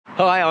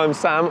Hi, I'm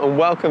Sam and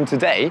welcome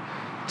today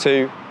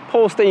to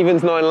Paul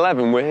Stephens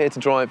 911. We're here to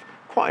drive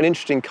quite an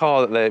interesting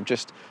car that they've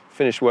just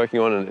finished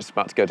working on and it's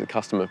about to go to the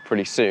customer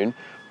pretty soon.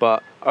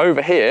 But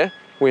over here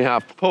we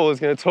have Paul who's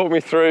going to talk me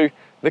through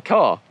the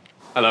car.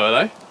 Hello,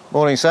 hello.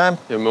 Morning, Sam.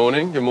 Good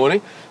morning, good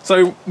morning.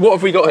 So what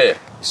have we got here?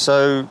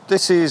 So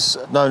this is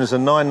known as a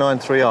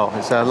 993R.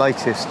 It's our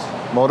latest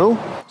model.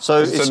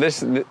 So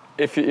this,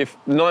 if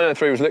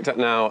 993 was looked at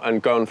now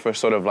and gone for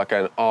sort of like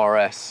an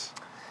RS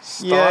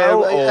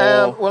style,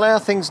 well, our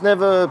things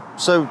never.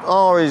 So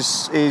R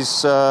is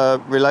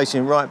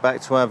relating right back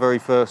to our very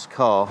first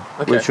car,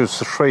 which was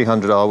the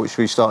 300R, which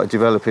we started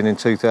developing in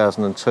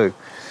 2002,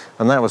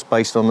 and that was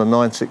based on the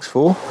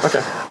 964. Okay.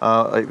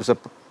 It was a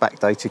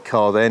backdated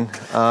car then,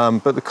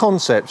 but the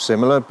concept's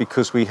similar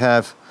because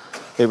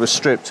it was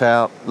stripped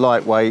out,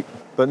 lightweight,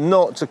 but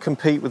not to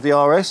compete with the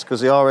RS,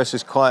 because the RS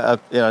is quite a,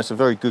 it's a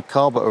very good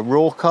car, but a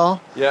raw car.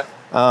 Yeah.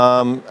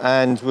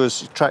 And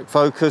was track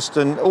focused,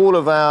 and all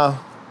of our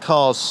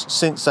cars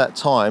since that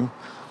time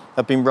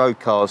have been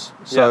road cars.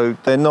 So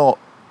they're not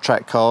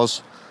track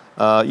cars.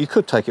 You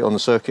could take it on the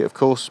circuit, of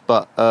course,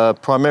 but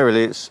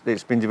primarily it's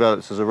been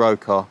developed as a road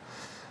car.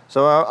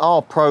 So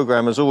our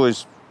program has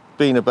always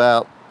been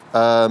about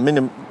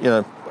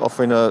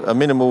offering a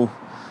minimal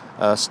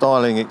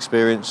styling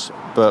experience,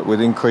 but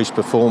with increased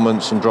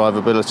performance and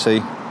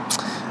drivability.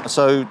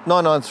 So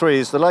 993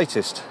 is the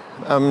latest.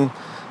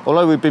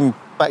 Although we've been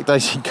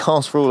backdating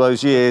cars for all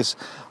those years,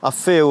 I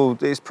feel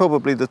it's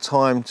probably the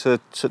time to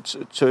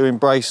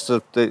embrace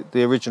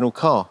the original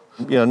car.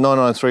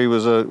 993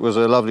 was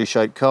a lovely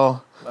shaped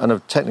car,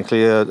 and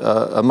technically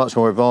a much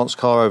more advanced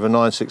car over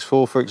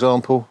 964, for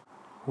example.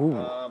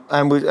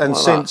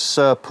 Since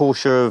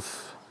Porsche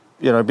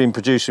have been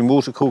producing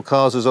water-cooled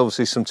cars, there's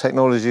obviously some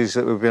technologies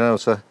that we've been able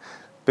to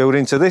build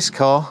into this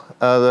car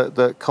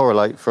that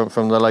correlate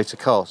from the later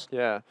cars.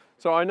 Yeah.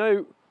 So I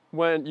know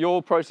when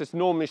your process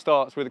normally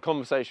starts with a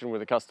conversation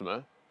with a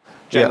customer,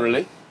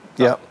 generally,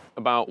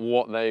 about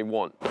what they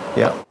want.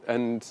 Yeah.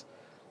 And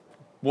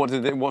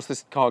what's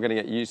this car going to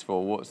get used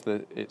for?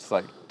 It's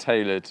like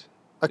tailored.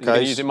 Okay. Are you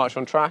going to use it much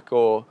on track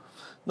or?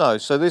 No,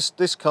 so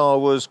this car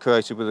was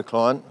created with a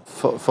client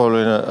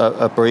following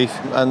a brief,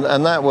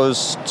 and that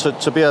was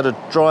to be able to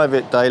drive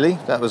it daily.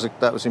 That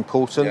was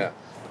important,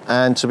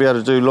 and to be able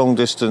to do long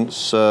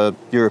distance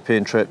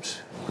European trips,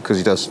 because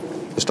he does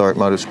historic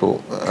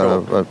motorsport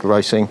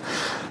racing.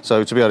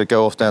 So to be able to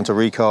go off down to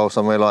Rica or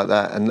somewhere like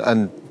that,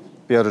 and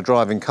be able to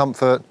drive in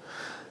comfort,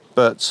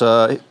 but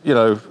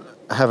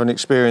have an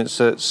experience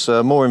that's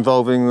more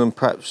involving than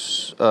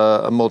perhaps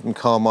a modern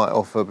car might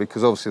offer,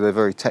 because obviously they're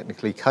very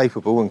technically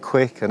capable and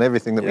quick and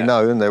everything that we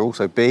know, and they're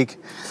also big.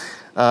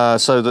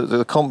 So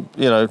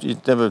that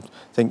you'd never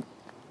think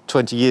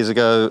 20 years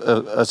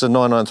ago as a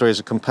 993 is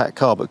a compact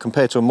car, but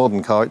compared to a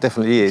modern car, it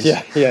definitely is.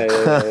 Yeah,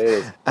 it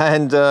is.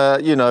 And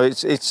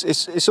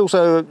it's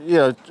also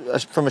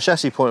from a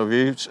chassis point of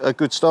view, it's a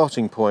good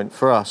starting point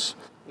for us.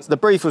 The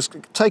brief was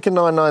take a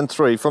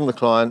 993 from the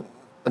client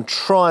and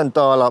try and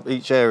dial up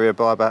each area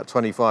by about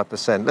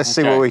 25%. Let's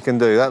see what we can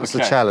do. That was the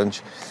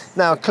challenge.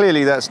 Now,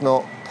 clearly that's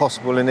not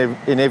possible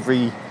in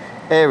every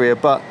area,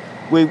 but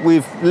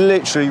we've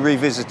literally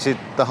revisited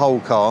the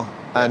whole car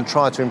and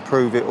tried to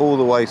improve it all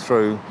the way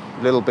through,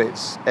 little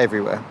bits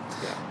everywhere.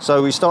 Yeah.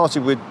 So we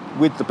started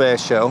with the bare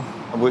shell,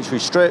 which we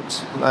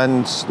stripped,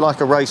 and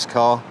like a race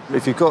car,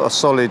 if you've got a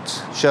solid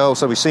shell,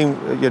 so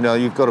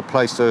you've got a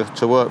place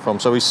to work from.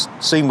 So we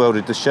seam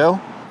welded the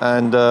shell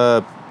and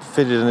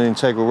fitted an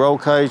integral roll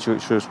cage,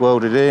 which was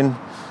welded in,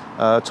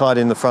 tied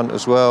in the front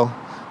as well.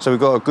 So we've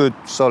got a good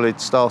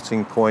solid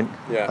starting point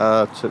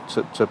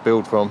to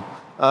build from.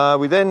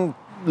 We then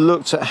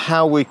looked at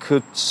how we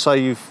could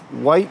save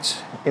weight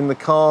in the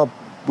car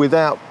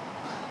without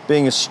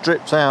being as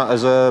stripped out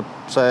as an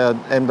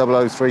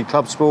M003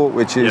 Club Sport,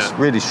 which is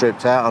really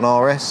stripped out, an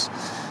RS.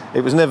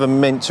 It was never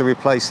meant to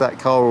replace that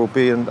car or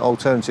be an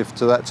alternative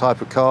to that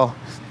type of car.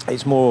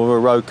 It's more of a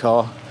road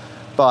car.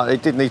 But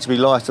it did need to be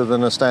lighter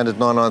than a standard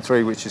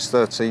 993, which is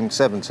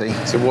 1370.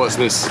 So what's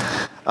this?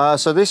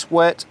 So this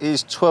wet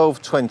is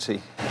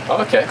 1220.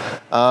 Oh,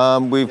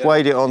 okay. We've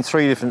weighed it on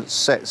 3 different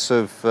sets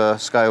of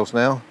scales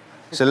now.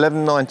 It's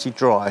 1190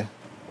 dry.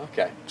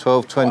 Okay.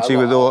 1220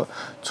 with oil,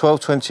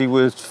 1220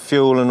 with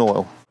fuel and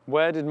oil.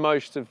 Where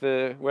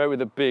were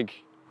the big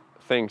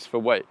things for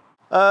weight?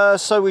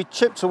 So we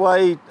chipped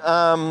away.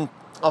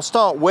 I'll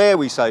start where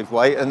we save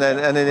weight, and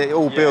then it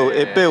all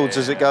builds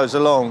as it goes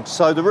along.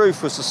 So the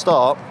roof was the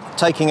start,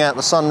 taking out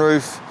the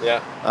sunroof,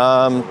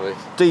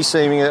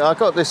 de-seaming it. I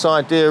got this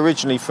idea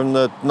originally from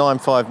the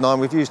 959.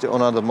 We've used it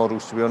on other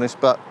models, to be honest,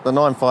 but the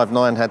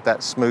 959 had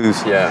that smooth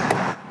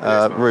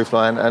roof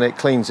line, and it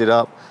cleans it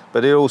up.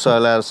 But it also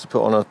allows us to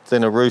put on a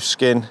thinner roof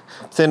skin,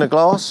 thinner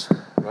glass.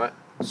 Right.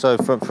 So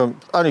from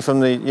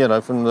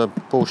the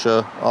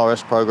Porsche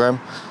RS program,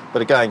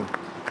 but again,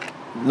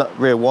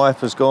 rear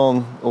wiper's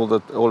gone, all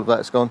of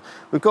that's gone.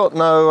 We've got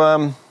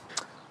no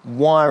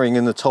wiring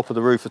in the top of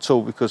the roof at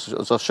all, because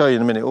as I'll show you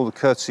in a minute, all the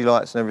courtesy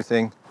lights and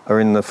everything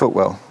are in the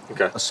footwell.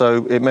 Okay.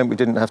 So it meant we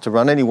didn't have to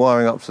run any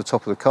wiring up to the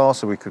top of the car,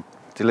 so we could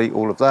delete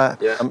all of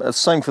that. Yeah.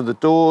 Same for the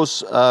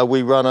doors.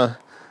 We run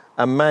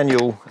a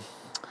manual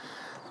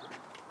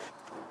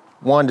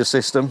winder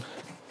system,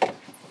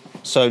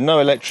 so no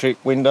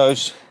electric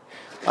windows.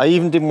 I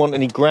even didn't want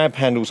any grab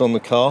handles on the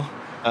car,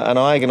 and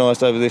I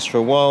agonised over this for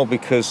a while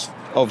because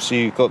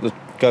obviously you've got the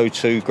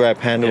go-to grab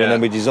handle, and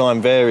then we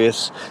designed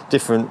various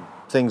different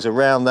things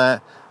around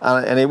that,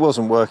 and it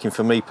wasn't working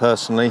for me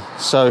personally.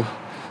 So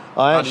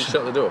how did you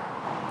shut the door?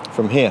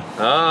 From here.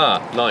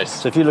 Ah,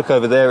 nice. So if you look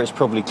over there, it's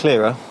probably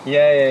clearer.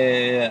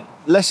 Yeah.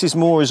 Less is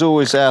more is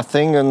always our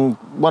thing, and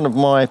one of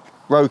my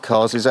road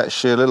cars is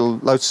actually a little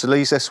Lotus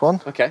Elise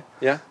S1. Okay,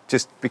 yeah.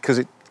 Just because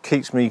it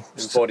keeps me...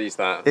 Embodies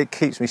that. It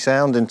keeps me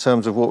sound in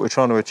terms of what we're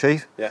trying to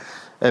achieve. Yeah.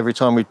 Every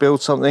time we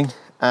build something.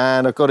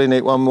 And I got in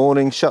it one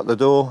morning, shut the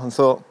door and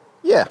thought,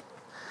 yeah,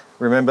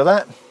 remember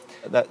that?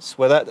 That's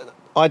where that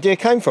idea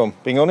came from,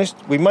 being honest.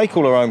 We make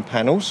all our own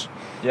panels.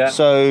 Yeah.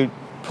 So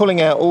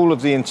pulling out all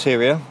of the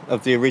interior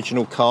of the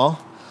original car.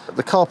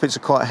 The carpets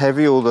are quite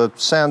heavy, all the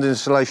sound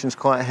installation's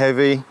quite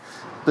heavy.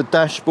 The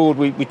dashboard,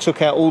 we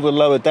took out all the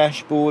lower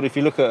dashboard. If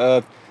you look at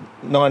a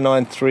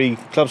 993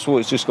 Club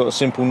Sport, it's just got a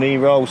simple knee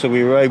roll, so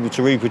we were able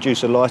to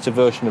reproduce a lighter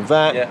version of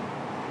that.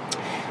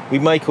 Yeah. We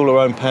make all our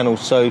own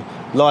panels, so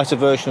lighter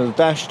version of the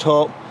dash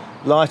top,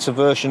 lighter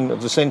version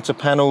of the centre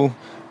panel.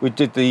 We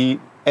did the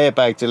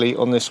airbag delete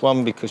on this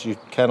one because you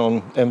can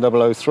on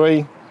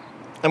M003.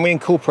 And we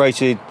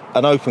incorporated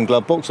an open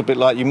glove box, a bit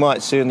like you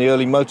might see in the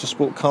early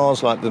motorsport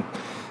cars, like the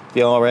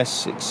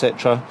RS,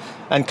 etc.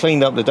 And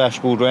cleaned up the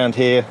dashboard around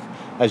here.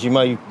 As you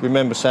may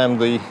remember, Sam,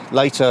 the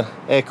later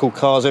air-cooled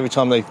cars, every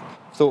time they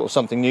thought of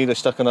something new, they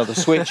stuck another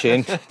switch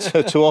in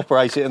to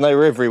operate it, and they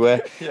were everywhere.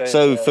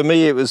 For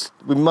me, it was,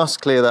 we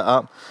must clear that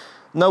up.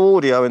 No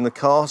audio in the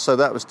car, so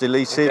that was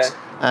deleted. Okay.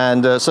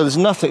 And so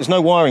there's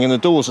no wiring in the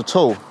doors at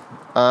all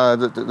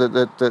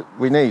that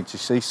we need, you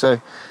see.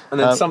 So, and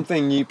then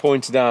something you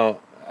pointed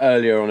out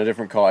earlier on a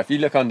different car, if you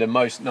look under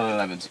most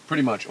 911s,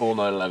 pretty much all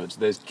 911s,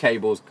 there's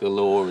cables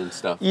galore and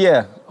stuff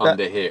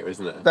under here,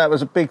 isn't it? That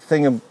was a big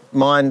thing of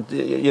mine,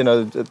 you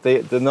know,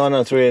 the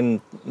 993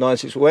 and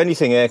 96, or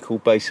anything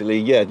air-cooled basically,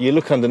 you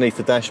look underneath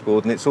the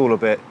dashboard and it's all a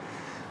bit,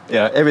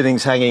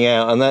 everything's hanging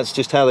out, and that's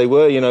just how they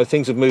were, you know,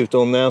 things have moved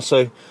on now.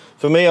 So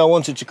for me, I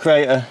wanted to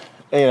create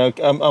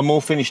a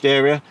more finished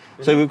area.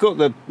 So we've got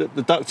the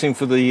ducting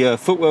for the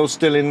footwell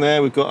still in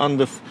there, we've got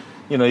under...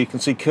 You know, you can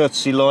see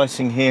courtesy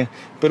lighting here,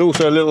 but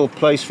also a little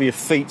place for your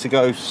feet to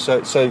go,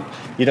 so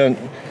you don't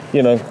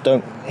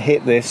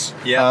hit this.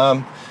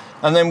 Yeah.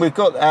 And then we've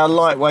got our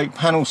lightweight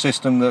panel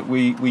system that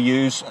we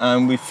use,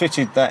 and we've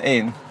fitted that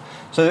in.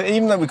 So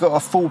even though we've got a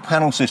full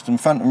panel system,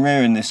 front and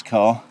rear in this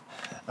car,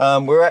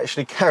 we're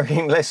actually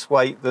carrying less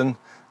weight than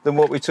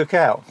what we took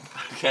out.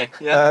 Okay.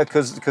 Yeah.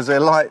 Because they're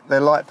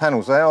light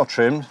panels. They are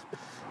trimmed.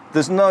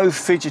 There's no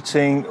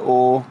fidgeting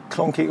or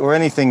clunky or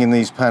anything in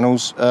these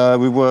panels.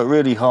 We worked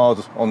really hard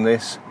on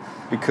this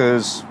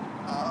because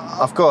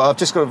I've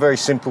just got a very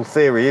simple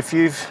theory. If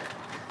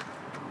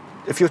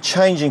you're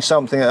changing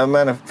something that a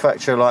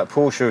manufacturer like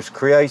Porsche has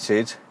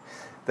created,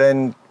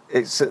 then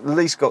it's at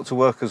least got to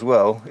work as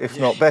well, if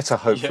not better,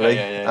 hopefully.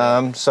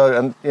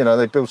 And you know,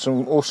 they build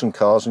some awesome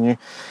cars, and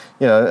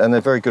and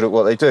they're very good at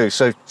what they do.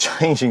 So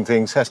changing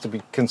things has to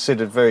be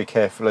considered very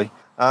carefully.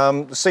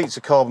 The seats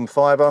are carbon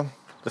fibre.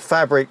 The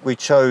fabric we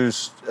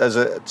chose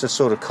to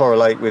sort of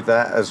correlate with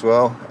that as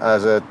well,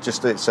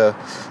 it's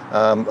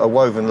a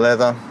woven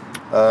leather,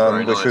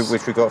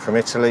 which we got from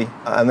Italy,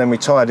 and then we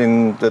tied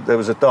in that there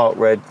was a dark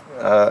red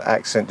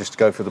accent just to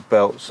go for the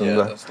belts and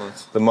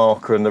the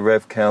marker and the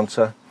rev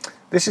counter.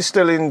 This is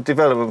still in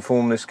development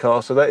form, this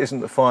car, so that isn't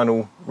the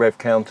final rev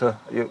counter,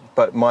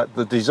 but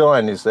the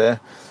design is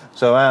there.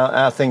 So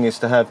our thing is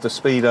to have the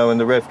speedo and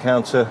the rev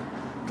counter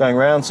going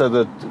around, so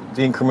the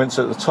increments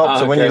at the top,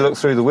 so when you look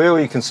through the wheel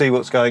you can see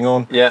what's going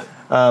on.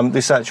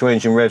 This actual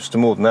engine revs to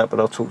more than that, but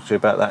I'll talk to you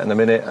about that in a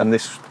minute, and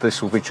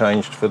this will be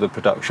changed for the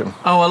production.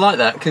 I like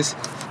that, because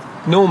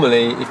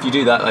normally if you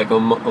do that, like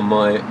on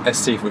my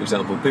ST for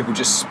example, people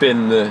just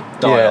spin the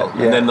dial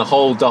and then the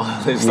whole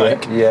dial is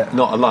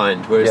not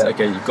aligned, whereas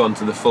you've gone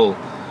to the full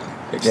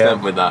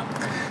extent with that.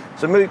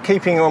 So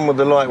keeping on with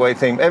the lightweight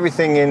theme,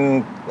 everything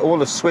in all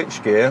the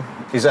switch gear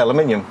is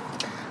aluminium.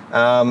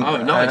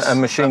 Nice.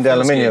 And machined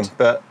aluminium,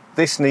 but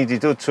this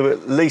needed to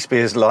at least be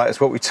as light as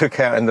what we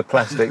took out in the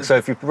plastic. So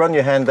if you run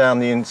your hand down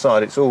the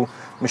inside, it's all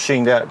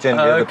machined out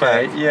gently at the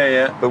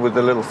back, but with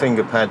the little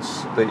finger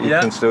pads that you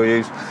can still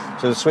use.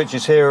 So the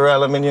switches here are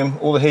aluminium,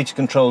 all the heater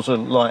controls are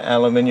light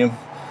aluminium,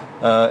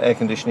 air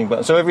conditioning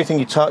buttons. So everything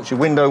you touch, your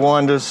window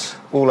winders,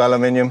 all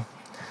aluminium,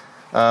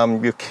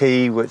 your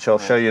key, which I'll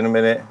show you in a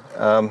minute,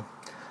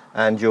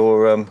 and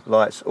your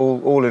lights,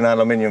 all in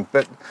aluminium.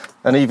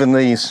 And even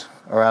these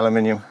are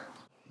aluminium.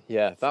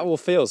 Yeah, that all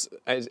feels,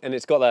 and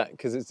it's got that,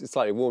 because it's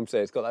slightly warm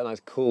today, it's got that nice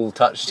cool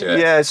touch to it.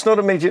 Yeah, it's not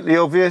immediately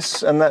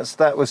obvious, and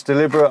that was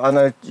deliberate. I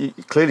know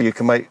clearly you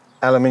can make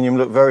aluminium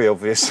look very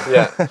obvious.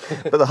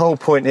 But the whole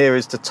point here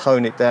is to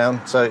tone it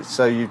down,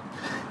 so you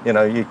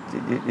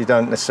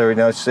don't necessarily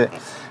notice it.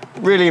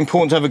 Really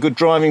important to have a good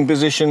driving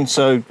position.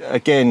 So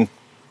again,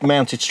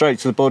 mounted straight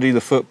to the body, the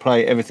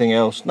footplate, everything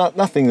else.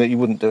 Nothing that you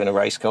wouldn't do in a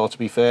race car, to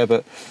be fair,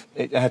 but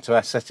it had to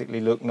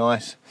aesthetically look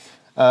nice.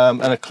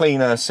 And a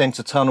cleaner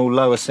centre tunnel,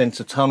 lower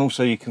centre tunnel,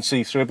 so you can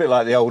see through, a bit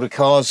like the older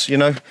cars, you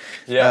know.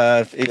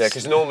 Yeah,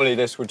 because normally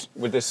this would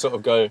this sort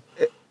of go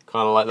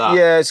kind of like that.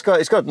 Yeah, it's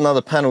got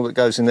another panel that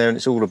goes in there, and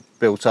it's all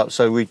built up.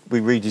 So we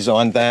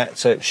redesigned that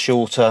so it's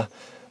shorter,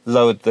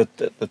 lowered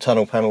the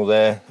tunnel panel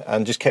there,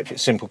 and just kept it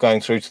simple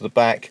going through to the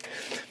back.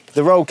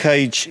 The roll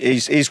cage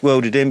is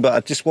welded in, but I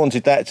just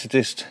wanted that to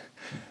just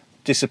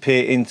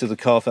disappear into the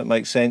car, if that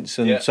makes sense.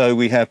 And so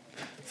we have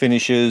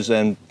finishers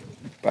and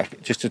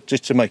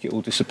just to make it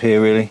all disappear,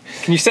 really.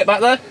 Can you sit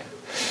back there?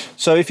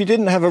 So if you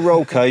didn't have a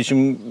roll cage,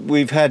 and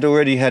we've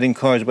already had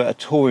inquiries about a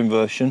touring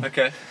version.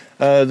 Okay.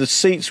 The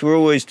seats were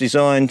always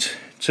designed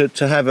to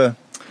have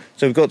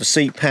so we've got the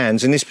seat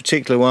pans. In this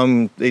particular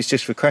one, it's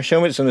just for crash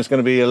helmets, and there's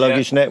going to be a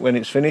luggage net when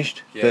it's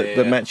finished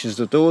that matches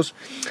the doors.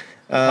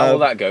 How will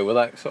that go? Will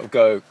that sort of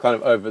go kind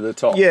of over the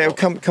top? Yeah, it'll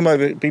come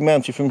over, it'll be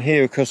mounted from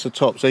here across the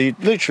top. So you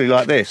literally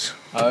like this.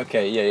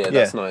 Okay, yeah,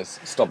 that's nice.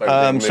 Stop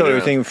everything Stop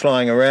everything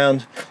flying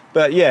around.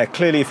 But yeah,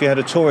 clearly if you had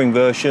a touring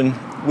version,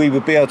 we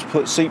would be able to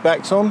put seat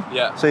backs on.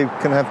 Yeah. So you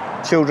can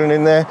have children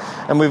in there.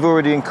 And we've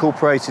already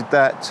incorporated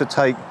that to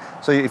take,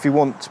 so if you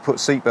want to put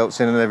seat belts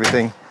in and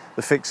everything,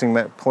 the fixing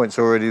points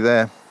are already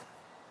there.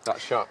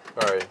 That's shut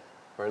very,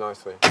 very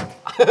nicely.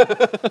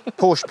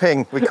 Porsche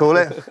ping, we call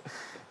it.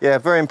 Yeah,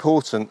 very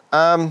important.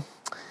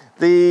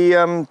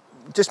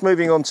 Just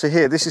moving on to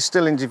here, this is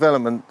still in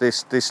development,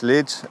 this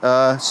lid.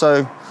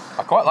 So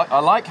I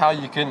like how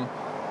you can,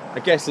 I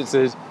guess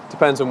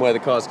depends on where the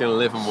car's going to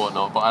live and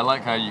whatnot, but I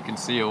like how you can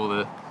see all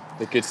the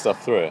good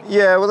stuff through it.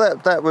 Yeah, well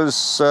that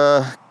was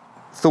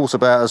thought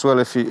about as well,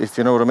 if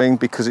you know what I mean,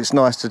 because it's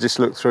nice to just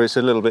look through. It's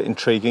a little bit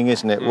intriguing,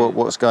 isn't it,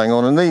 what's going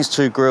on. And these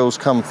two grills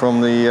come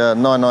from the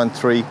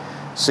 993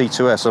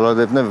 C2S, although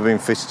they've never been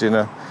fitted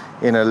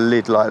in a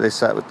lid like this.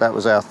 That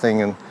was our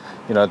thing, and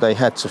you know, they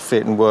had to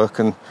fit and work.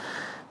 And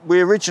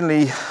we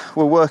originally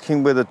were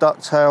working with a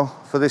ducktail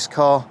for this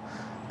car,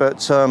 but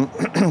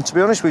to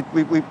be honest,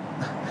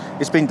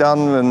 it's been done,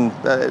 and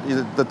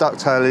the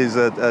ducktail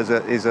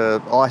is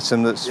a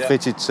item that's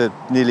fitted to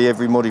nearly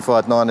every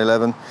modified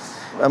 911.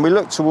 And we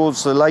looked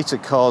towards the later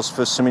cars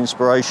for some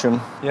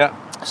inspiration. Yeah.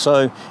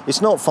 So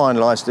it's not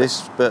finalised,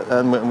 this,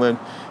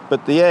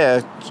 but the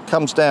air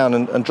comes down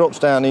and drops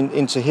down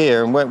into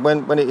here, and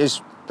when it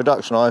is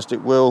productionised,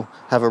 it will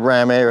have a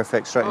ram air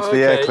effect straight into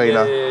the air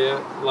cleaner. Yeah.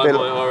 Like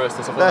my RS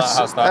and stuff like that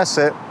has that. That's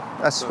it.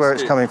 That's where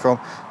it's coming from.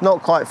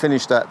 Not quite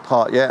finished that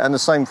part yet, and the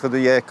same for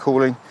the air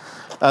cooling.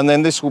 And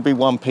then this will be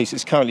one piece.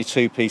 It's currently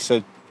two piece,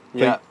 so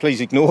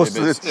please ignore.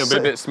 It'll be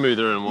a bit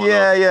smoother and whatnot.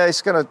 Yeah.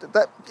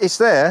 It's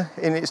there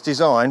in its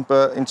design,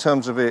 but in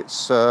terms of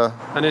its.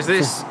 And is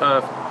this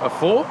a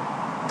 4?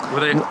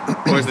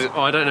 Or is it?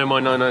 I don't know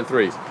my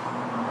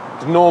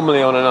 993s.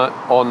 Normally on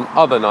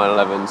other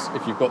 911s,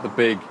 if you've got the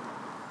big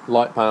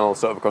light panel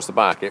sort of across the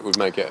back, it would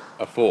make it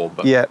a 4,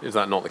 but is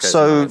that not the case?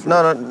 So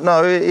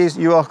no, it is,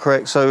 you are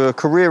correct. So a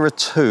Carrera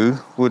 2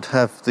 would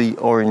have the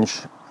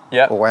orange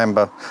or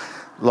amber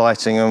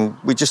lighting, and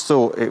we just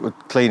thought it would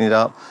clean it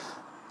up.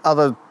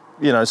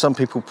 Some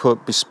people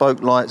put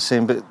bespoke lights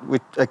in, but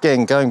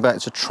again, going back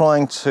to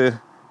trying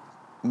to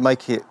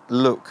make it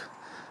look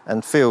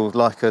and feel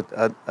like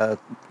a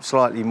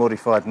slightly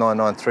modified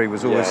 993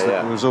 was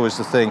always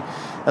the thing.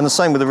 And the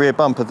same with the rear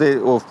bumper,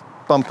 or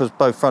bumpers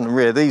both front and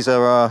rear. These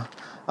are our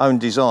own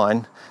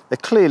design. They're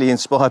clearly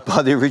inspired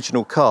by the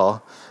original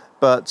car,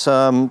 but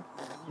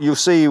you'll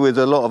see with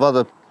a lot of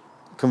other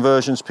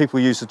conversions, people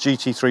use the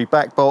GT3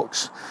 back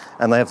box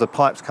and they have the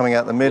pipes coming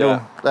out the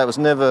middle. That was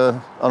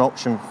never an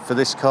option for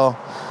this car,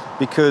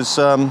 because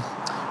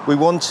we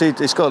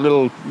wanted, it's got a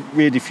little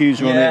rear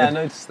diffuser on it. Yeah, I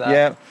noticed that.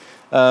 Yeah.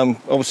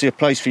 Obviously a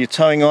place for your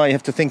towing eye. You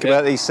have to think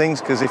about these things,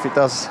 because if it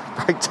does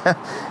break down,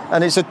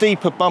 and it's a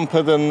deeper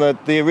bumper than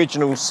the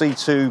original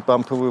C2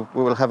 bumper.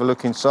 We'll have a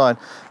look inside,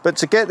 but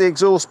to get the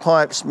exhaust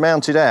pipes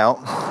mounted out,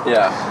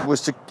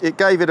 it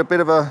gave it a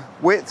bit of a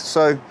width,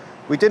 so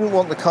we didn't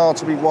want the car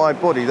to be wide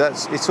body.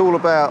 It's all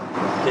about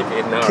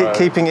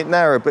keeping it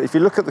narrow. But if you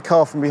look at the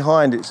car from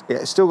behind,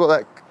 it's still got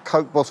that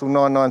Coke bottle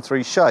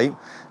 993 shape,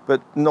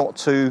 but not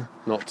too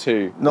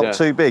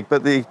big.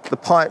 But the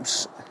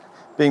pipes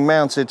being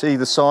mounted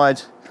either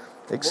side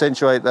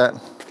accentuate that.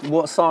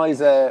 What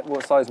size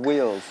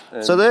wheels?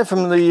 So they're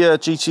from the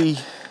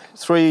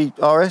GT3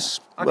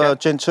 RS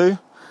Gen 2.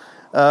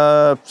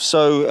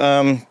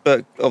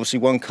 But obviously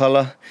one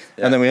colour,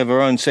 and then we have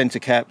our own centre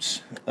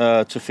caps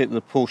to fit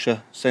the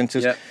Porsche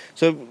centres.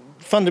 So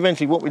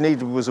fundamentally, what we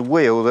needed was a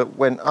wheel that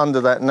went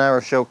under that narrow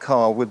shell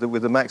car with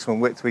the maximum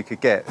width we could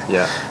get.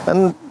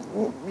 And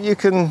you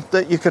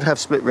could have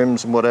split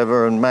rims and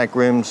whatever, and mag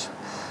rims.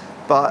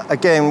 But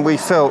again, we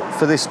felt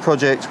for this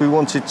project we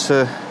wanted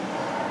to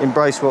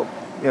embrace a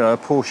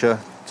Porsche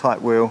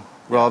type wheel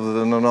rather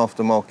than an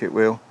aftermarket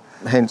wheel.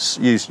 Hence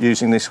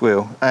using this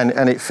wheel,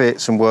 and it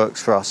fits and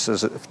works for us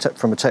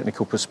from a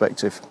technical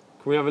perspective.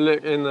 Can we have a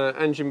look in the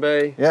engine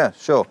bay? Yeah,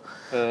 sure.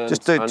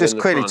 Just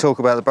quickly talk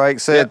about the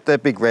brakes. They're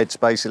big reds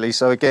basically.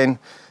 So again,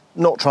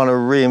 not trying to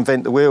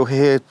reinvent the wheel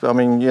here. I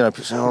mean, you know,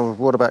 people say, oh,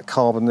 what about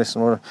carbon this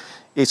and what?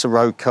 It's a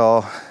road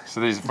car. So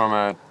these are from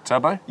a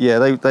turbo? Yeah,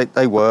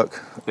 they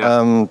work.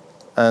 Yeah.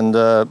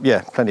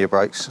 Yeah, plenty of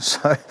brakes.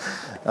 So.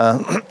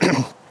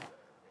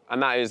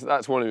 And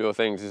that's one of your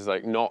things is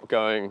like not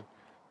going.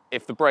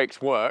 If the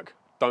brakes work,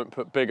 don't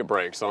put bigger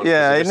brakes on.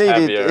 Yeah,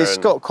 it's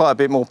got quite a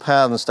bit more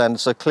power than standard,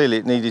 so clearly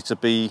it needed to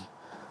be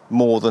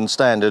more than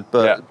standard,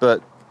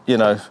 but you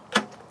know,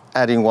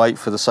 adding weight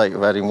for the sake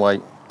of adding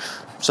weight.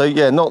 So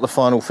yeah, not the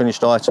final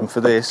finished item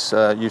for this.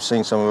 You've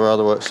seen some of our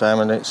other work, Sam,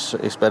 and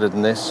it's better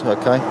than this,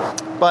 okay?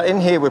 But in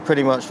here we're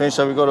pretty much finished.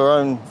 So we've got our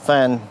own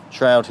fan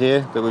shroud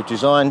here that we've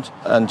designed,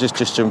 and just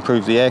to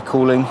improve the air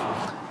cooling,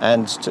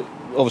 and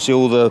obviously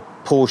all the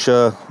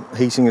Porsche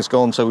heating is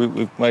gone, so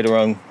we've made our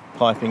own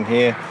piping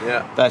here.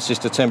 Yeah. That's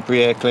just a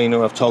temporary air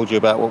cleaner. I've told you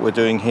about what we're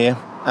doing here.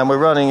 And we're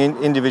running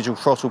individual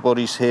throttle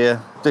bodies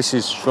here. This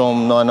is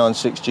from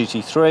 996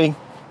 GT3.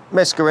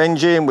 Mesker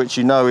engine, which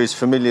you know is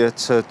familiar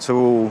to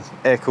all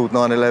air-cooled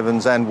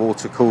 911s and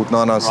water-cooled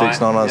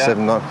 996, right.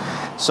 997.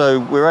 Yeah. So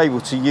we're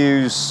able to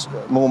use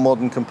more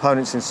modern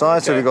components inside.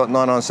 Okay. So we've got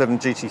 997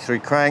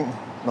 GT3 crank,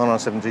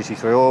 997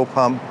 GT3 oil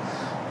pump,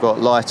 we've got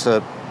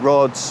lighter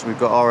rods, we've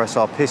got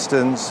RSR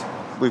pistons.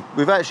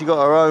 We've actually got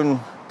our own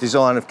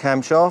design of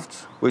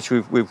camshaft, which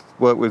we've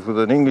worked with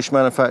an English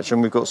manufacturer,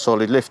 and we've got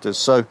solid lifters.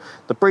 So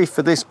the brief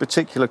for this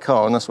particular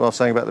car, and that's what I was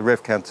saying about the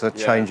rev counter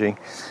changing,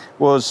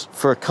 was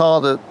for a car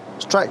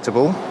that's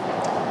tractable,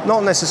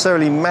 not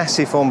necessarily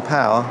massive on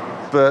power,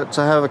 but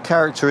to have a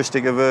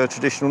characteristic of a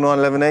traditional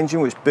 911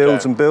 engine, which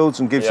builds and builds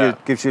and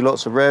gives you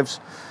lots of revs.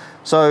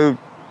 So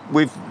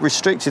we've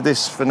restricted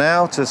this for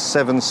now to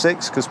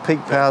 7.6 because peak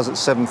power's at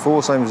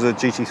 7.4, same as a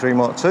GT3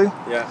 Mark II,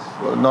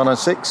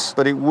 906,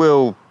 but it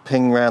will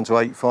ping round to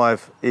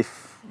 8.5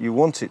 if you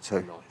want it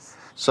to. Nice.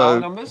 So,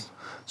 numbers?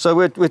 So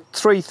we're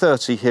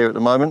 330 here at the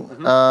moment,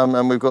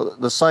 and we've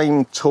got the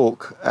same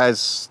torque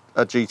as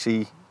a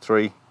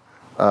GT3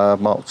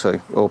 Mark II,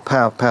 or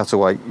power to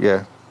weight,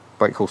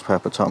 brake horsepower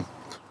per tonne.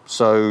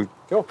 So,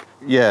 cool.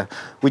 Yeah,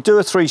 we do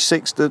a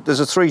 360,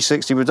 there's a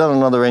 360, we've done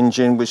another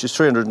engine which is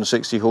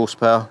 360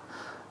 horsepower,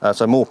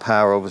 so more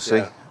power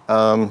obviously.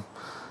 Yeah.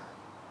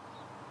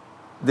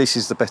 This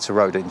is the better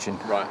road engine.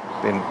 Right.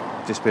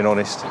 Just being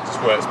honest. It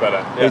just works better.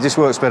 Yeah. It just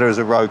works better as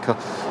a road car.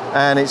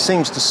 And it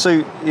seems to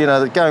suit, you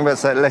know, going back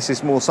to that less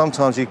is more,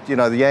 sometimes you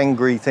know, the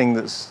angry thing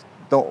that's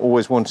not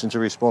always wanting to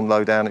respond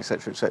low down,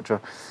 etc., etc.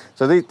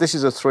 So this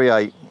is a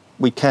 3.8.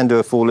 We can do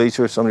a 4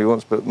 litre if somebody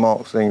wants, but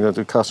Mark's thing,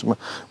 the customer,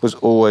 was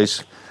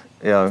always,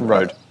 you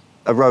know,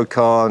 a road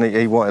car, and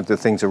he wanted the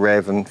thing to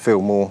rev and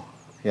feel more,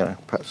 you know,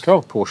 perhaps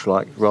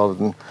Porsche-like, rather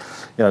than,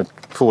 you know,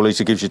 4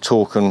 litre gives you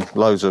torque and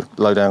loads of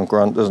low-down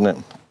grunt, doesn't it?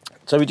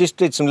 So we just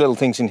did some little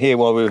things in here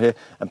while we were here,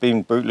 and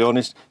being brutally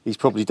honest, he's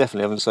probably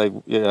definitely haven't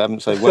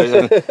saved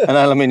weight, an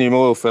aluminium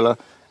oil filler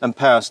and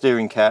power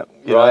steering cap,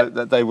 you know,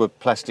 that they were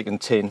plastic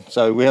and tin,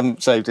 so we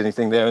haven't saved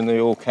anything there, and the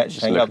oil catch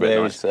hang up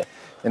there is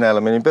in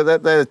aluminium,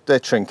 but they're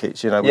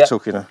trinkets, you know, we're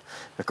talking a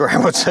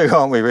gram or two,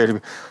 aren't we,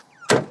 really?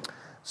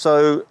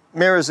 So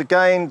mirrors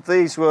again,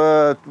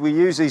 we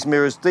use these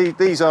mirrors,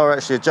 these are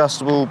actually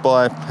adjustable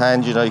by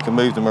hand, you know, you can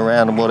move them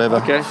around and whatever.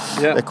 Okay,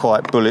 yeah. They're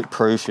quite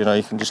bulletproof, you know,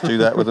 you can just do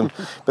that with them.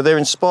 But they're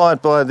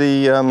inspired by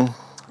the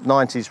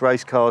 90s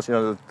race cars, you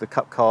know, the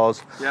cup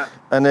cars. Yeah.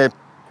 And they're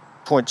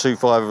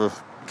 0.25 of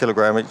a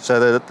kilogram each,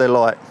 so they're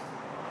light.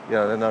 You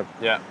know, they're no...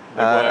 Yeah.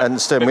 And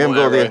still, we haven't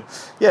got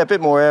a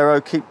bit more aero,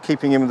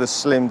 keeping in with the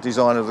slim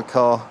design of the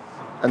car.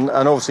 And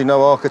obviously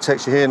no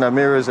architecture here, no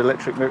mirrors,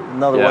 electric mirror,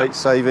 another weight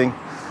saving.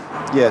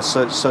 Yeah,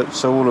 so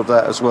all of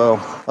that as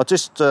well. I'll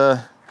just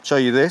show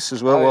you this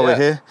as well while we're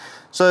here.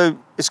 So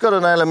it's got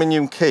an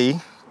aluminium key,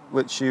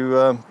 which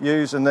you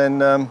use, and then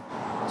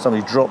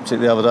somebody dropped it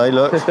the other day,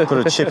 look,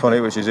 put a chip on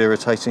it, which is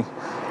irritating.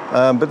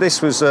 But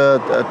this was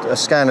a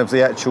scan of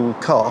the actual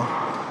car,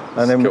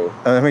 and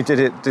then we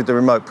did the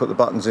remote, put the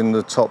buttons in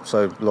the top,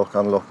 so lock,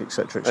 unlock,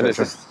 etc., etc. And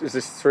is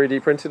this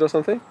 3D printed or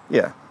something?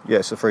 Yeah,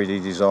 it's a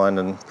 3D design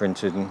and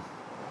printed and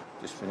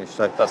just finished.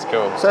 So that's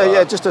cool. So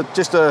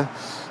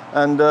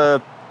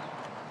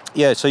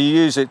yeah, so you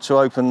use it to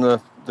open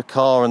the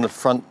car and the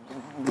front,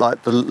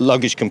 like the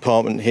luggage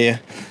compartment here,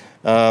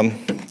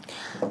 and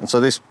so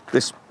this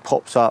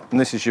pops up, and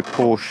this is your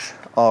Porsche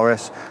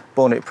RS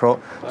bonnet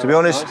prop. To be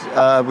honest,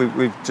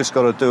 we've just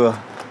got to do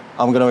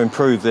I'm going to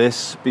improve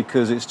this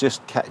because it's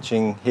just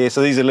catching here.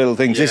 So these are little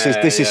things. This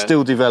is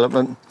still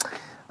development.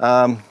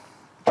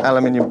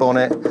 Aluminium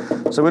bonnet.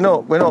 So we're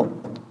not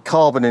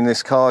carbon in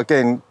this car.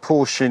 Again,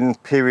 Porsche in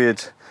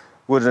period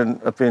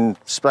wouldn't have been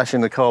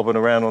splashing the carbon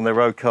around on their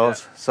road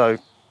cars. Yeah. So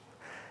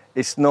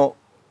it's not.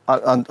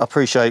 I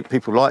appreciate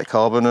people like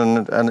carbon,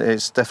 and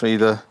it's definitely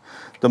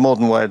the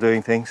modern way of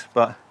doing things.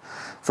 But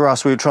for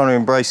us, we were trying to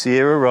embrace the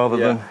era rather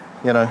than,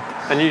 you know.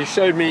 And you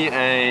showed me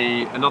a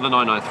another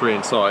 993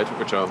 inside,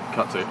 which I'll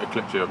cut to a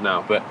clip to of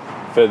now, but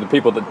for the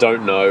people that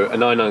don't know, a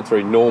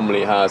 993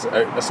 normally has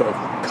a sort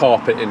of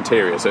carpet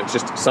interior, so it's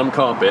just some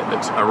carpet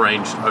that's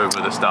arranged over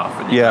the stuff,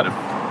 and you kind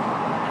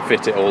of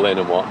fit it all in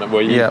and whatnot,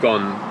 where you've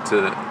gone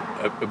to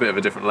a bit of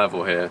a different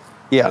level here,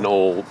 and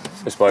all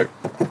bespoke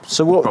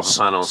proper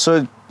panels.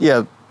 So,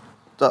 the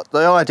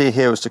idea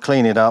here was to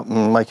clean it up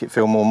and make it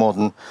feel more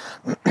modern,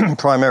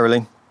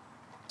 primarily.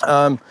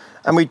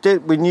 And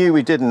we knew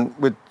we didn't,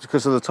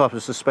 because of the type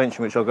of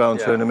suspension, which I'll go on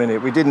to in a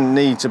minute, we didn't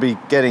need to be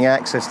getting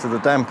access to the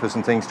dampers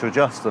and things to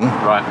adjust them.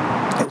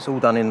 Right. It's all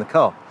done in the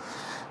car.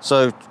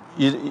 So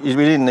we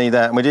didn't need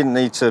that, and we didn't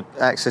need to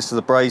access to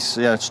the brace,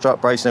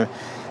 strut brace and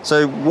everything.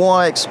 So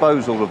why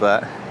expose all of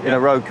that in a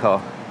road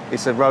car?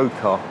 It's a road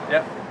car.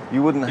 Yep.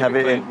 You wouldn't have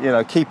it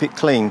in, keep it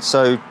clean.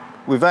 So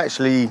we've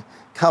actually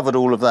covered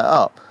all of that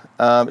up.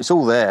 It's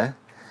all there.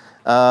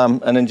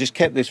 And then just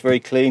kept this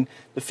very clean.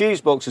 The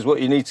fuse box is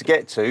what you need to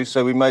get to,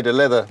 so we made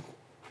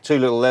two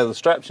little leather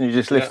straps, and you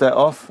just lift that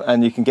off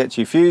and you can get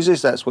to your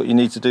fuses. That's what you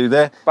need to do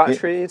there.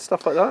 Battery and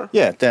stuff like that?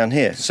 Yeah, down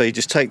here. So you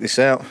just take this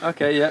out.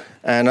 Okay, yeah.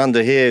 And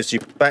under here is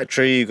your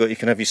battery. You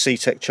can have your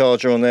C-Tech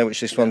charger on there, which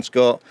this one's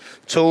got.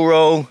 Tool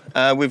roll.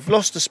 We've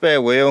lost a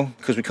spare wheel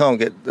because we can't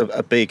get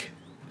a big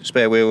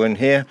spare wheel in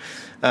here.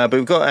 But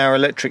we've got our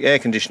electric air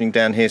conditioning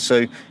down here,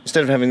 so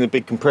instead of having the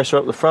big compressor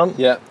up the front,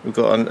 we've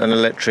got an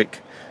electric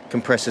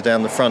compressor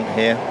down the front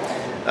here.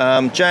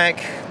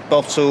 Jack,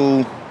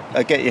 bottle,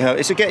 get you home.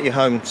 It's a get you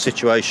home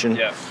situation.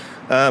 Yeah.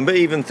 But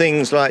even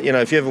things like,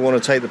 if you ever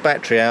want to take the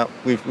battery out,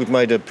 we've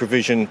made a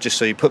provision just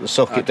so you put the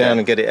socket down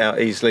and get it out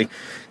easily,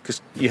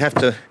 because you have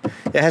to.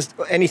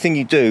 Anything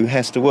you do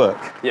has to work.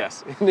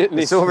 Yes.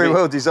 It's all very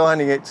well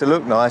designing it to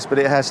look nice, but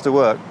it has to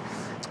work.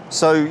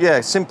 So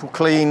yeah, simple,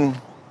 clean.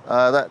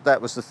 That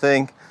was the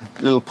thing.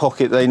 Little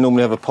pocket. They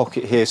normally have a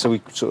pocket here, so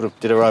we sort of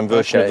did our own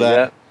version of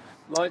that.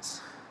 Yeah.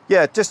 Lights.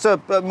 Yeah, just a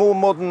more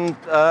modern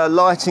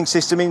lighting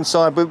system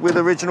inside, but with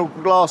original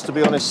glass, to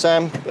be honest,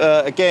 Sam.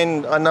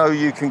 Again, I know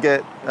you can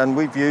get, and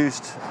we've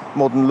used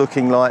modern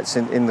looking lights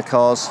in the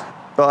cars,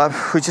 but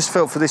we just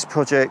felt for this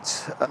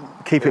project,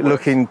 keep it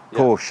looking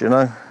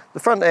Porsche, The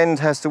front end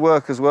has to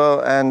work as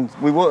well, and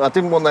I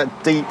didn't want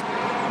that deep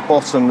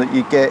bottom that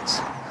you get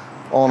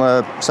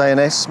on say an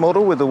S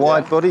model with the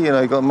wide body,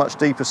 you've got a much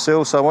deeper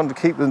sill, so I wanted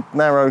to keep the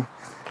narrow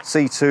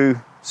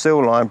C2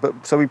 sill line,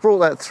 so we brought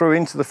that through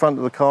into the front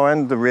of the car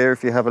and the rear.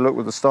 If you have a look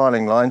with the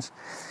styling lines,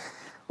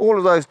 all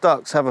of those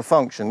ducts have a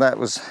function.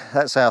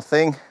 That's our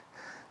thing.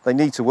 They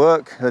need to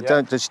work. They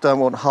just don't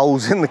want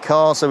holes in the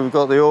car, so we've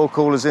got the oil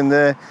coolers in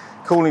there,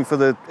 cooling for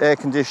the air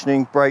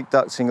conditioning, brake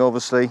ducting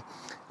obviously,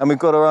 and we've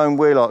got our own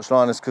wheel arch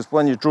liners, because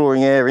when you're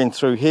drawing air in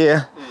through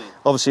here,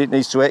 obviously it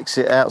needs to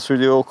exit out through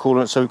the oil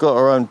cooler, so we've got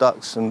our own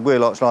ducts and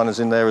wheel arch liners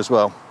in there as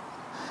well,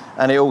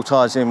 and it all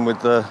ties in with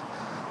the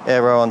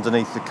aero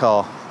underneath the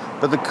car.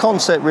 But the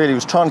concept really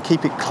was trying to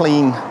keep it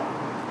clean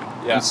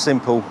and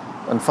simple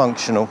and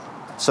functional.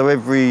 So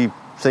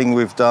everything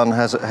we've done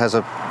has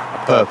a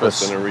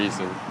purpose and a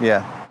reason.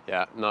 Yeah.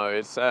 Yeah. No,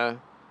 it's I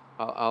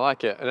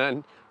like it. And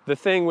then the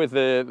thing with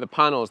the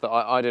panels that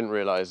I didn't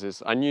realise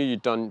is I knew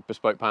you'd done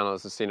bespoke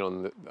panels as seen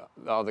on the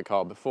other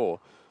car before,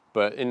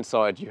 but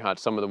inside you had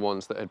some of the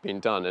ones that had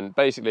been done, and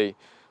basically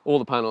all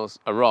the panels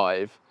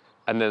arrive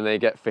and then they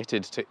get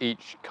fitted to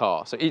each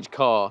car. So each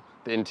car,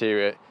 the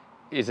interior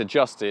is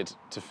adjusted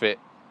to fit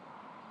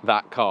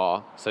that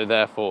car, so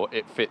therefore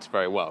it fits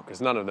very well, because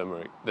none of them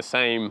are the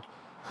same.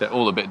 They're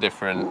all a bit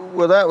different.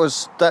 Well,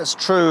 that's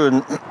true,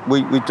 and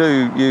we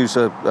do use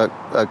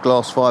a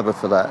glass fibre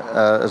for that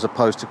as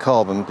opposed to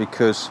carbon,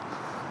 because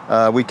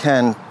we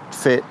can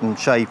fit and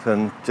shape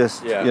and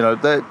just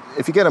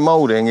if you get a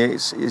moulding,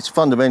 it's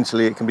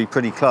fundamentally it can be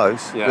pretty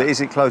close, but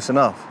is it close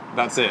enough?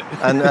 That's it.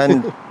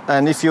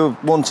 and if you're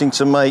wanting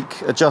to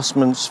make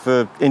adjustments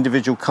for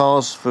individual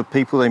cars, for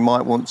people they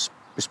might want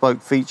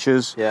bespoke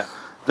features,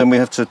 then we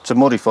have to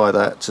modify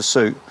that to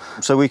suit.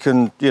 So we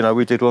can,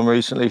 we did one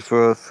recently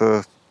for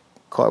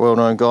quite a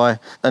well-known guy,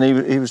 and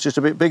he was just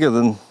a bit bigger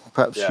than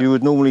perhaps you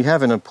would normally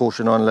have in a Porsche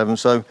 911.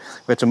 So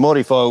we had to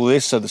modify all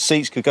this so the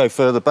seats could go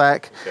further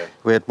back.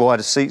 We had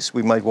wider seats.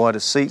 We made wider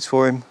seats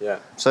for him.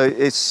 So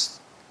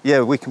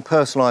we can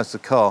personalise the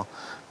car,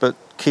 but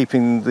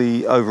keeping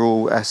the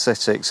overall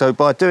aesthetic. So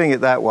by doing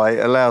it that way,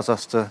 it allows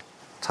us to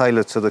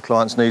tailor to the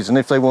client's needs. And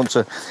if they want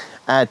to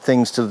add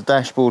things to the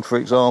dashboard, for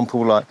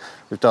example, like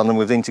we've done them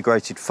with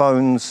integrated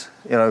phones,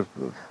 or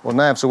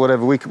navs or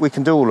whatever, we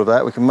can do all of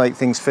that. We can make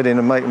things fit in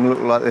and make them look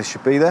like they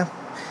should be there.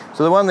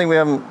 So the one thing we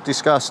haven't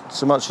discussed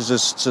so much is the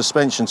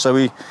suspension. So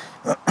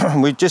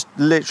we just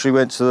literally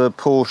went to the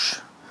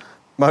Porsche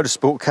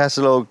Motorsport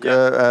catalogue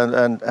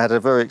and had a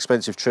very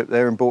expensive trip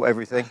there and bought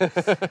everything.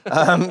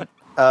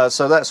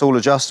 So that's all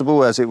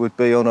adjustable as it would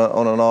be on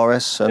an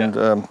RS.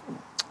 And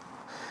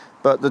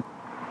but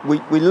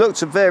we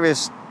looked at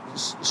various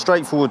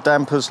straightforward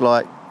dampers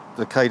like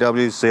the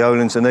KWs, the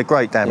Olins, and they're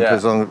great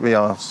dampers.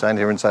 I'll stand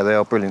here and say they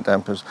are brilliant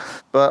dampers.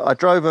 But I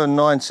drove a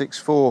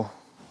 964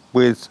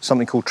 with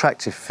something called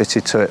Tractive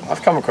fitted to it.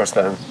 I've come across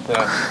them.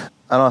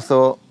 And I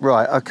thought,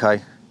 right,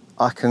 okay,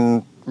 I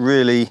can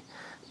really,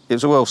 it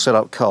was a well set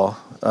up car,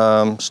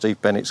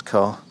 Steve Bennett's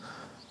car,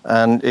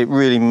 and it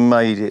really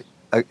made it,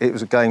 it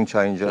was a game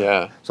changer.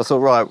 Yeah. So I thought,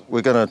 right,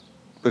 we're gonna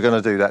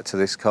do that to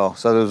this car.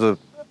 So there was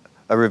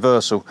a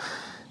reversal.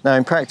 Now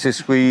in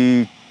practice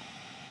we...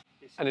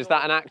 And is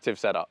that an active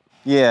setup?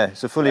 Yeah,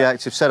 it's a fully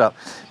active setup,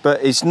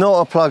 but it's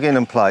not a plug-in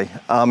and play.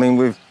 I mean,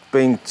 we've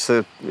been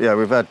to,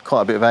 we've had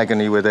quite a bit of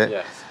agony with it.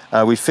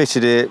 Yeah. We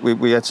fitted it,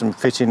 we had some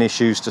fitting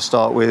issues to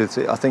start with.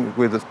 I think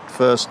with the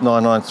first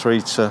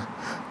 993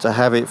 to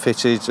have it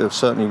fitted, there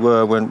certainly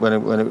were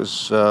when it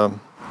was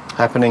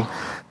happening,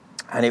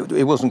 and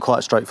it wasn't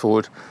quite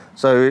straightforward.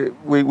 So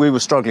we were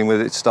struggling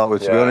with it to start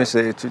with, to be honest.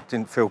 It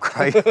didn't feel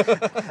great.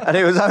 And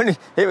it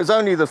was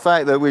only the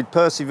fact that we'd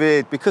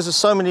persevered, because there's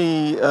so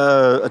many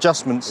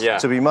adjustments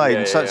to be made,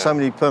 and so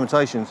many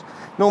permutations.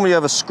 Normally you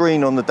have a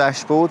screen on the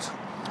dashboard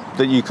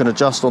that you can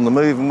adjust on the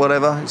move and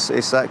whatever.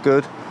 It's that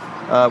good.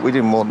 We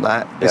didn't want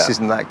that. This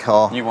isn't that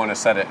car. You want to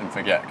set it and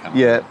forget, kind of.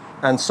 Yeah,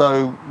 and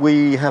so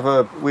we have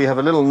a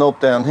little knob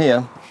down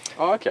here.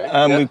 Oh, okay.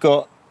 And we've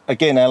got,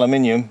 again,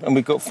 aluminium, and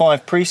we've got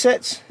 5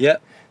 presets. Yeah.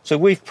 So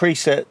we've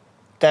preset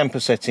damper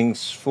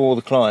settings for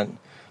the client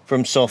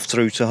from soft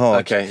through to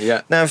hard. Okay,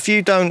 yeah. Now, if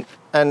you don't,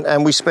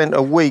 and we spent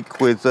a week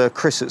with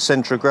Chris at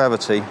Centre of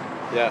Gravity.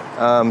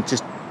 Yeah.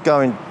 Just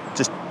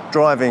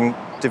driving,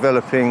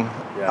 developing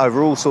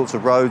over all sorts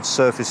of roads,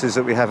 surfaces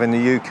that we have in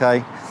the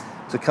UK,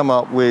 to come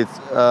up with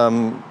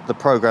the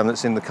program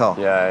that's in the car.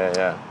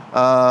 Yeah.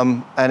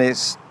 And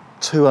it's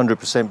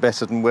 200%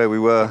 better than where we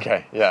were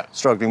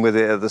struggling with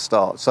it at the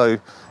start. So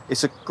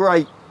it's a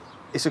great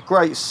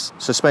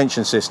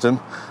suspension system,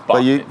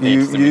 but you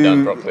needs to be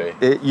done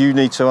properly. You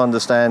need to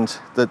understand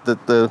that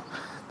the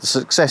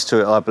success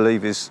to it, I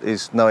believe,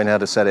 is knowing how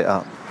to set it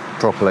up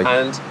properly.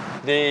 And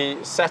the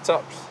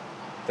setups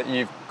that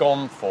you've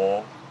gone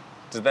for,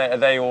 are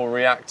they all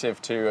reactive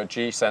to a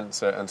G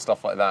sensor and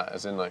stuff like that?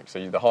 As in, like,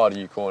 so the harder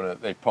you corner,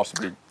 they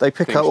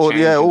pick up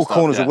all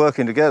corners are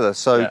working together.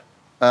 So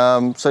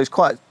so it's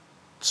quite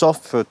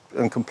soft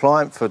and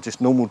compliant for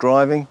just normal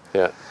driving.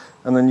 Yeah.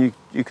 And then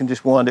you can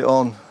just wind it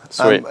on.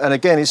 Sweet. And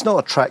again, it's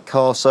not a track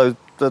car, so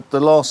the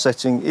last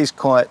setting is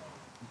quite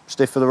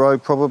stiff for the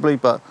road probably,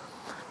 but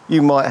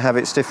you might have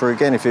it stiffer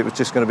again if it was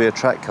just going to be a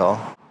track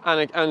car.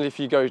 And if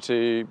you go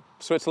to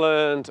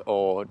Switzerland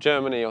or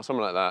Germany or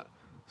something like that,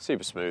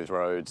 super smooth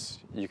roads,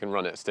 you can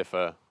run it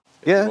stiffer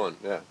if you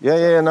want.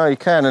 No, you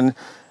can.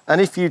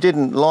 And if you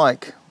didn't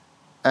like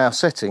our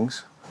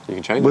settings, you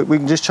can change them. We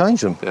can just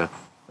change them. Yeah.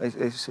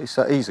 It's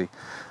that easy.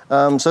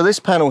 So this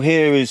panel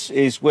here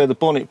is where the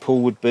bonnet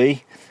pull would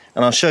be,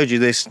 and I showed you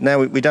this. Now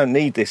we don't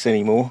need this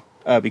anymore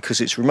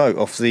because it's remote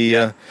off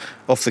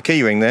the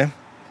key ring there.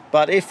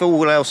 But if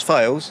all else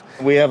fails,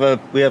 we have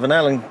an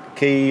Allen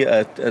key,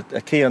 a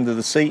key under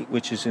the seat,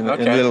 which is in a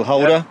little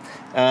holder,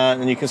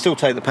 and you can still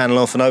take the panel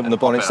off and open the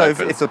bonnet. So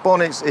if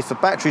the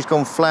battery's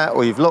gone flat,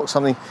 or you've locked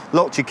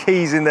your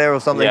keys in there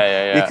or something,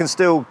 you can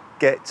still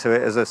get to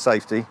it as a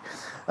safety.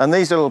 And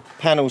these little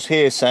panels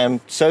here, Sam,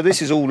 so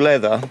this is all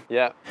leather.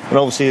 Yeah. And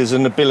obviously there's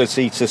an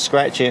ability to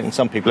scratch it, and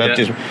some people have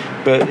just...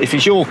 But if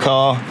it's your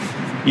car,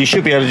 you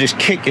should be able to just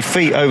kick your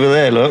feet over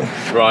there, look.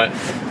 Right.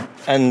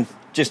 And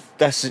just,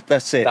 that's it.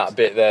 That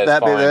bit there.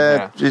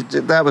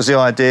 That was the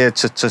idea,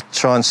 to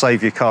try and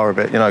save your car a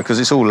bit, because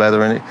it's all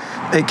leather and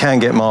it can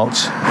get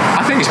marked.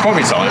 I think it's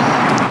probably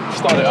time.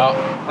 Start it up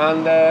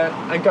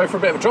and go for a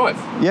bit of a drive.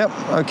 Yep,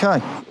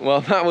 okay.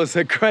 Well, that was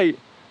a great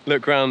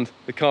look round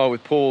the car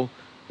with Paul.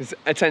 His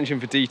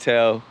attention for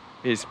detail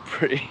is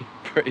pretty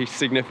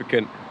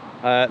significant.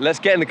 Let's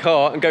get in the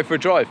car and go for a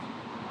drive.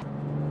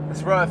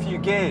 Let's run a few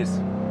gears.